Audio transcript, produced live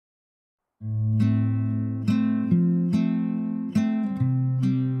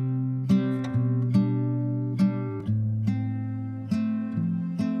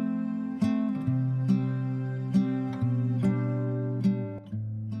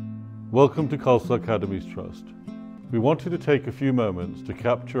Welcome to Khalsa Academies Trust. We wanted to take a few moments to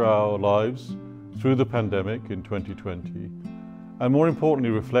capture our lives through the pandemic in 2020 and more importantly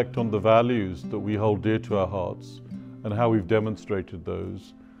reflect on the values that we hold dear to our hearts and how we've demonstrated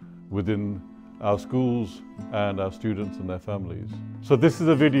those within our schools and our students and their families. So this is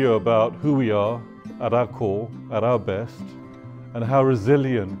a video about who we are at our core, at our best, and how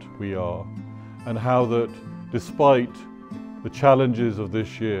resilient we are, and how that despite the challenges of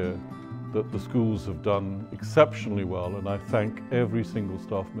this year, that the schools have done exceptionally well, and I thank every single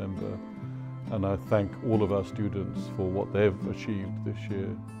staff member and I thank all of our students for what they've achieved this year.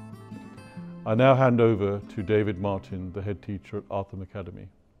 I now hand over to David Martin, the head teacher at Atam Academy.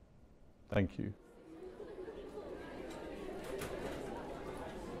 Thank you.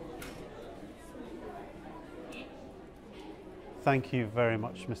 Thank you very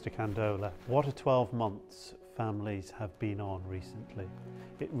much, Mr. Candola. What a 12 months families have been on recently.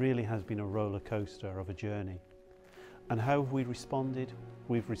 It really has been a roller coaster of a journey. And how have we responded?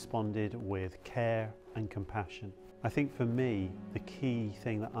 We've responded with care and compassion. I think for me, the key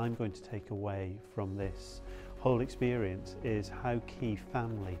thing that I'm going to take away from this whole experience is how key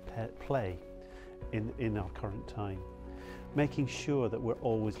family play in our current time. Making sure that we're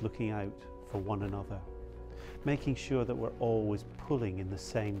always looking out for one another. Making sure that we're always pulling in the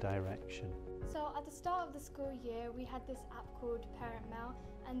same direction. So at the start of the school year, we had this app called Parent Mail,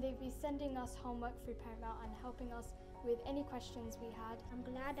 and they'd be sending us homework through Parent Mail and helping us with any questions we had. I'm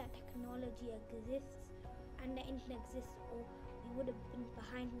glad that technology exists and the internet exists, or we would have been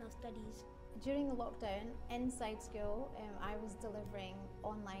behind in our studies. During the lockdown, inside school, I was delivering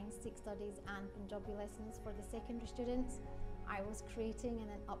online Sikh studies and Punjabi lessons for the secondary students. I was creating and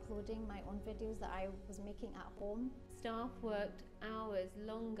then uploading my own videos that I was making at home. Staff worked hours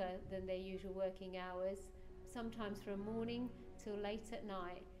longer than their usual working hours, sometimes from morning till late at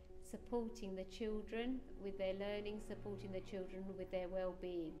night, supporting the children with their learning, supporting the children with their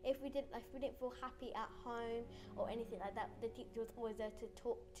well-being. If we didn't feel happy at home or anything like that, the teacher was always there to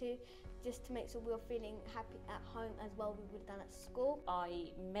talk to, just to make sure we were feeling happy at home as well we would have done at school.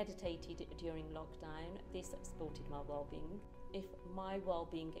 I meditated during lockdown. This supported my well-being. If my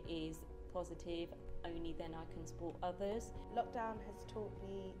well-being is positive, only then I can support others. Lockdown has taught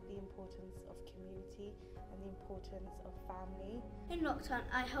me the importance of community and the importance of family. In lockdown,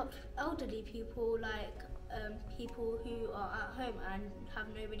 I helped elderly people, like people who are at home and have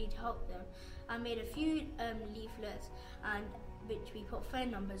nobody to help them. I made a few leaflets and which we put phone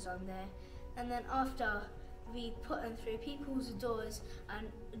numbers on there, and then after we put them through people's doors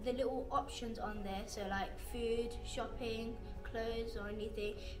and the little options on there, so like food, shopping, clothes or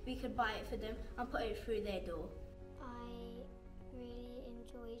anything, we could buy it for them and put it through their door. I really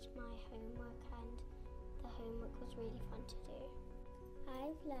enjoyed my homework and the homework was really fun to do.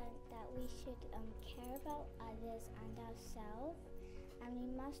 I've learned that we should care about others and ourselves, and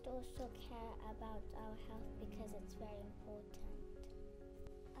we must also care about our health because it's very important.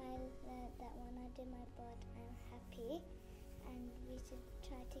 I learned that when I do my board I'm happy, and we should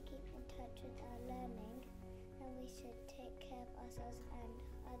try to keep in touch with our learning, and we should take care of ourselves and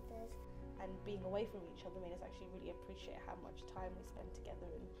others. And being away from each other made us actually really appreciate how much time we spend together,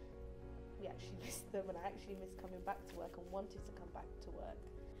 and we actually miss them, and I actually miss coming back to work and wanted to come back to work.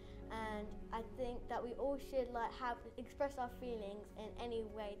 And I think that we all should express our feelings in any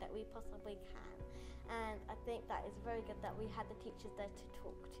way that we possibly can. And I think that it's very good that we had the teachers there to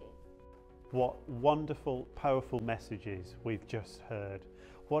talk to. What wonderful, powerful messages we've just heard.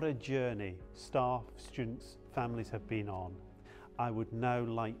 What a journey staff, students, families have been on. I would now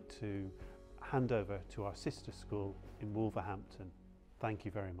like to hand over to our sister school in Wolverhampton. Thank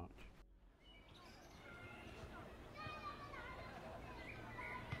you very much.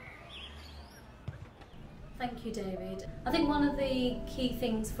 Thank you, David. I think one of the key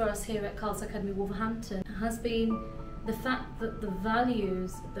things for us here at Khalsa Academy Wolverhampton has been the fact that the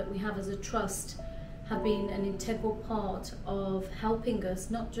values that we have as a trust have been an integral part of helping us,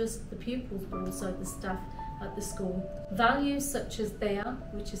 not just the pupils but also the staff at the school. Values such as Daya,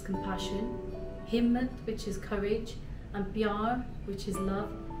 which is compassion, Himmat, which is courage, and Pyar, which is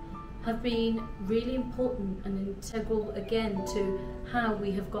love, have been really important and integral again to how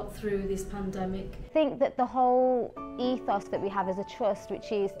we have got through this pandemic. I think that the whole ethos that we have as a trust,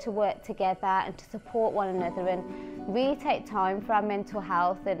 which is to work together and to support one another and really take time for our mental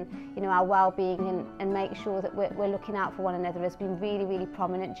health and our well-being and make sure that we're looking out for one another, has been really, really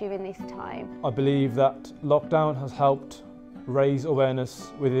prominent during this time. I believe that lockdown has helped raise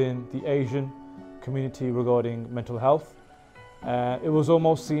awareness within the Asian community regarding mental health. It was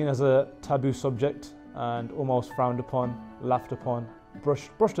almost seen as a taboo subject and almost frowned upon, laughed upon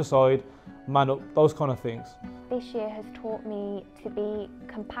brushed aside, man up, those kind of things. This year has taught me to be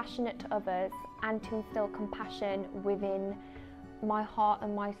compassionate to others and to instill compassion within my heart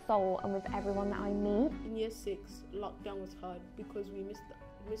and my soul and with everyone that I meet. In year 6, lockdown was hard because we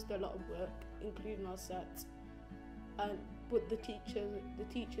missed a lot of work, including our sets. But the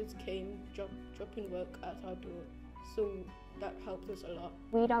teachers came dropping work at our door, so that helped us a lot.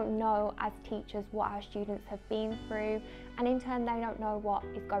 We don't know as teachers what our students have been through, and in turn they don't know what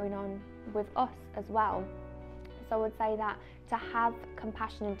is going on with us as well. So I would say that to have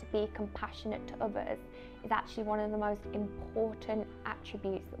compassion and to be compassionate to others is actually one of the most important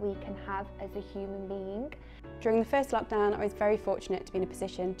attributes that we can have as a human being. During the first lockdown, I was very fortunate to be in a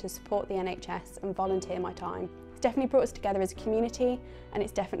position to support the NHS and volunteer my time. It's definitely brought us together as a community, and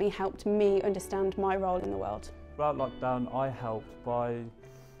it's definitely helped me understand my role in the world. Throughout lockdown, I helped by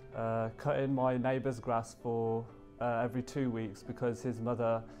cutting my neighbour's grass for every 2 weeks because his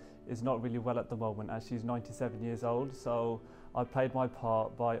mother is not really well at the moment and she's 97 years old, so I played my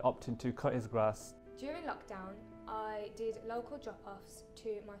part by opting to cut his grass. During lockdown, I did local drop-offs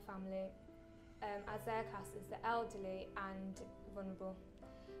to my family as their classed as the elderly and vulnerable.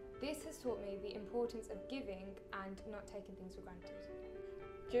 This has taught me the importance of giving and not taking things for granted.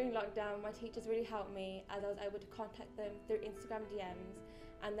 During lockdown, my teachers really helped me as I was able to contact them through Instagram DMs,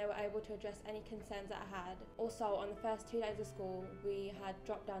 and they were able to address any concerns that I had. Also, on the first 2 days of school, we had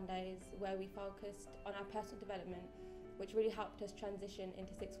drop-down days where we focused on our personal development, which really helped us transition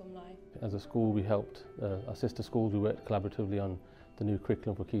into sixth form life. As a school, we helped our sister schools. We worked collaboratively on the new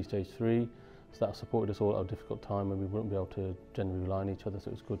curriculum for Key Stage 3, so that supported us all at a difficult time when we wouldn't be able to generally rely on each other, so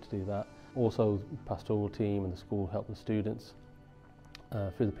it was good to do that. Also, the pastoral team and the school helped the students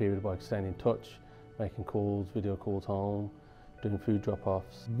through the period by staying in touch, making calls, video calls home, doing food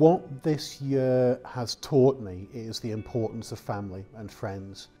drop-offs. What this year has taught me is the importance of family and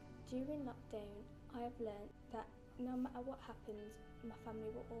friends. During lockdown, I have learnt that no matter what happens, my family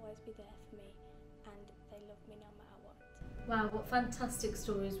will always be there for me and they love me no matter what. Wow, what fantastic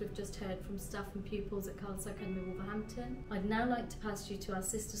stories we've just heard from staff and pupils at Khalsa Academy Wolverhampton. I'd now like to pass you to our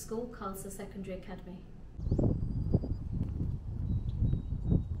sister school, Khalsa Secondary Academy.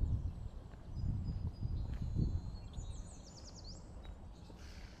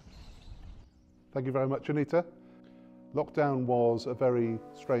 Thank you very much, Anita. Lockdown was a very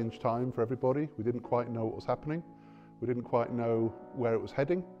strange time for everybody. We didn't quite know what was happening. We didn't quite know where it was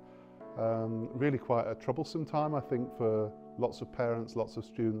heading. Really quite a troublesome time, I think, for lots of parents, lots of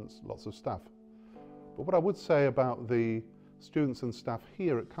students, lots of staff. But what I would say about the students and staff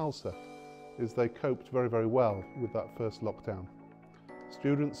here at Khalsa is they coped very, very well with that first lockdown.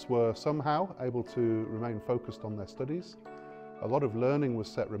 Students were somehow able to remain focused on their studies. A lot of learning was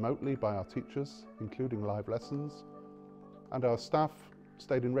set remotely by our teachers, including live lessons, and our staff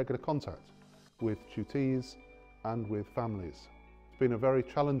stayed in regular contact with tutees and with families. It's been a very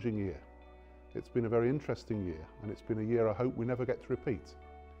challenging year. It's been a very interesting year, and it's been a year I hope we never get to repeat.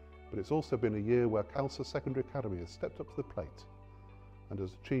 But it's also been a year where Khalsa Secondary Academy has stepped up to the plate and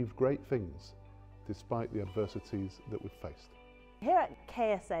has achieved great things despite the adversities that we've faced. Here at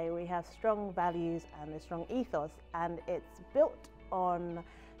KSA we have strong values and a strong ethos, and it's built on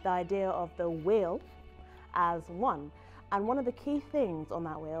the idea of the wheel as one. And one of the key things on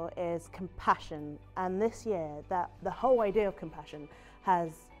that wheel is compassion, and this year the whole idea of compassion has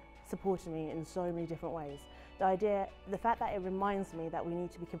supported me in so many different ways. The fact that it reminds me that we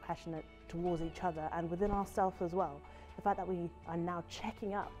need to be compassionate towards each other and within ourselves as well. The fact that we are now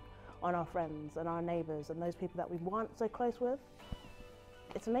checking up on our friends and our neighbours and those people that we weren't so close with.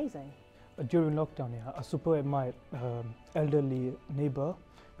 It's amazing. During lockdown, I supported my elderly neighbour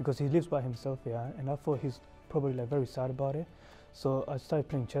because he lives by himself, and I thought he's probably very sad about it. So I started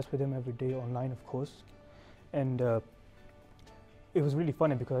playing chess with him every day online, of course, and it was really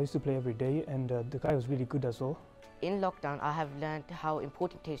funny because I used to play every day, and the guy was really good as well. In lockdown, I have learned how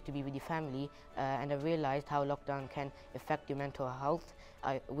important it is to be with your family, and I realised how lockdown can affect your mental health,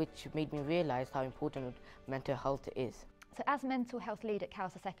 which made me realise how important mental health is. So as mental health lead at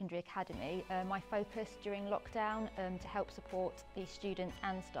Khalsa Secondary Academy, my focus during lockdown to help support these students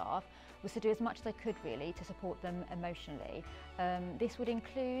and staff was to do as much as I could really to support them emotionally. This would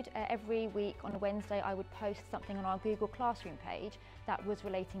include every week on a Wednesday I would post something on our Google Classroom page that was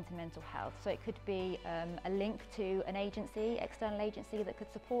relating to mental health. So it could be a link to an agency, external agency that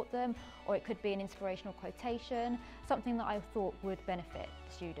could support them, or it could be an inspirational quotation, something that I thought would benefit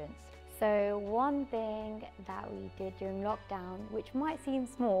students. So one thing that we did during lockdown, which might seem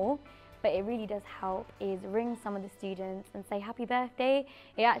small, but it really does help, is ring some of the students and say happy birthday.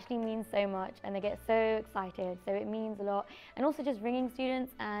 It actually means so much and they get so excited, so it means a lot. And also just ringing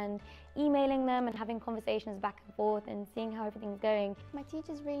students and emailing them and having conversations back and forth and seeing how everything's going. My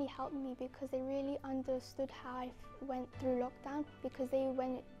teachers really helped me because they really understood how I went through lockdown, because they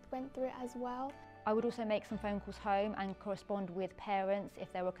went through it as well. I would also make some phone calls home and correspond with parents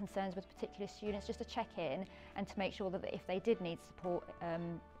if there were concerns with particular students, just to check in and to make sure that if they did need support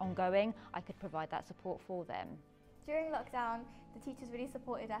ongoing, I could provide that support for them. During lockdown, the teachers really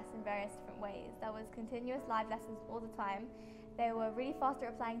supported us in various different ways. There was continuous live lessons all the time. They were really fast at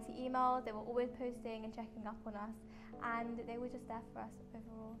replying to emails, they were always posting and checking up on us, and they were just there for us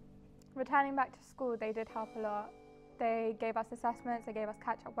overall. Returning back to school, they did help a lot. They gave us assessments, they gave us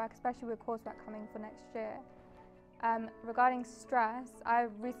catch-up work, especially with coursework coming for next year. Regarding stress, I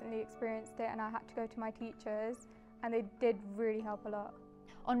recently experienced it and I had to go to my teachers, and they did really help a lot.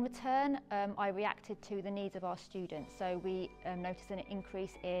 On return, I reacted to the needs of our students. So we noticed an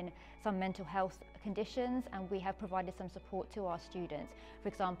increase in some mental health conditions, and we have provided some support to our students. For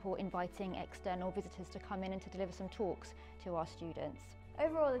example, inviting external visitors to come in and to deliver some talks to our students.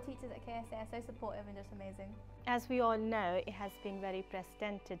 Overall, the teachers at KSA are so supportive and just amazing. As we all know, it has been very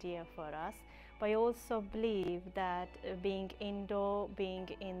precedented year for us, but I also believe that being indoor, being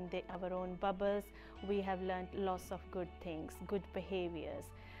in our own bubbles, we have learned lots of good things, good behaviors.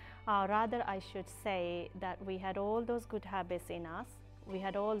 Rather, I should say that we had all those good habits in us, we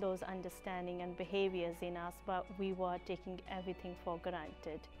had all those understanding and behaviors in us, but we were taking everything for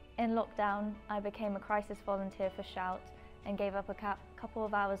granted. In lockdown, I became a crisis volunteer for Shout and gave up a couple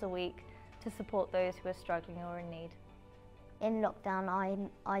of hours a week to support those who are struggling or in need. In lockdown,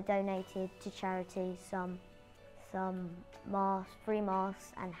 I donated to charity some masks, free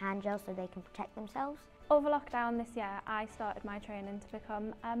masks and hand gels so they can protect themselves. Over lockdown this year, I started my training to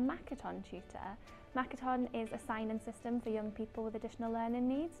become a Makaton tutor. Makaton is a sign-in system for young people with additional learning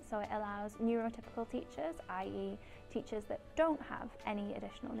needs, so it allows neurotypical teachers, i.e. teachers that don't have any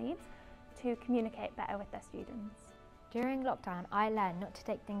additional needs, to communicate better with their students. During lockdown, I learned not to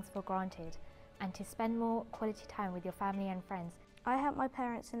take things for granted and to spend more quality time with your family and friends. I helped my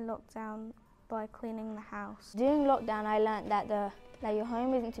parents in lockdown by cleaning the house. During lockdown, I learned that your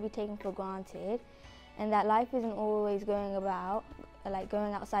home isn't to be taken for granted, and that life isn't always going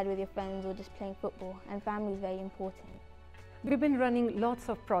outside with your friends or just playing football, and family is very important. We've been running lots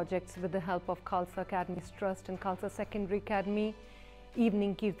of projects with the help of Khalsa Academies Trust and Khalsa Secondary Academy,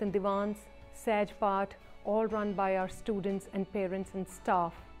 evening Kirtan Divans, Saj Part, all run by our students and parents and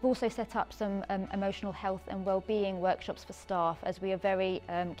staff. We've also set up some emotional health and well-being workshops for staff, as we are very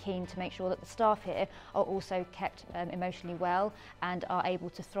keen to make sure that the staff here are also kept emotionally well and are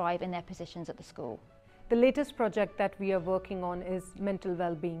able to thrive in their positions at the school. The latest project that we are working on is mental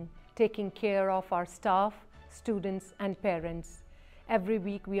well-being, taking care of our staff, students and parents. Every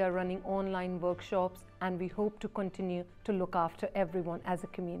week we are running online workshops, and we hope to continue to look after everyone as a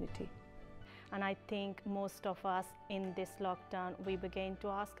community. And I think most of us in this lockdown, we began to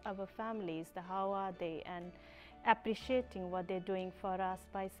ask our families how are they, and appreciating what they're doing for us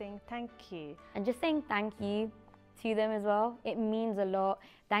by saying thank you. And just saying thank you to them as well, it means a lot.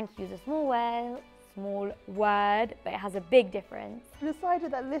 Thank you is a small word, but it has a big difference. We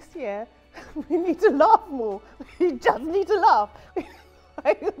decided that this year we need to laugh more. We just need to laugh.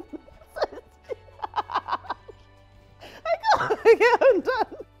 I can't.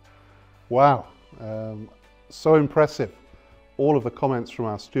 Wow, so impressive. All of the comments from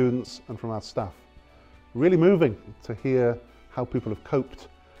our students and from our staff. Really moving to hear how people have coped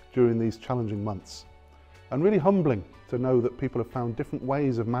during these challenging months. And really humbling to know that people have found different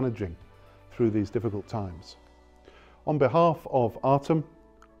ways of managing through these difficult times. On behalf of Atam,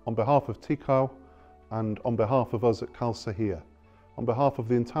 on behalf of Tikau, and on behalf of us at Khalsa here, on behalf of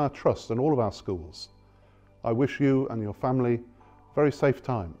the entire Trust and all of our schools, I wish you and your family very safe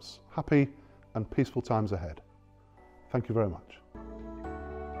times, happy and peaceful times ahead. Thank you very much.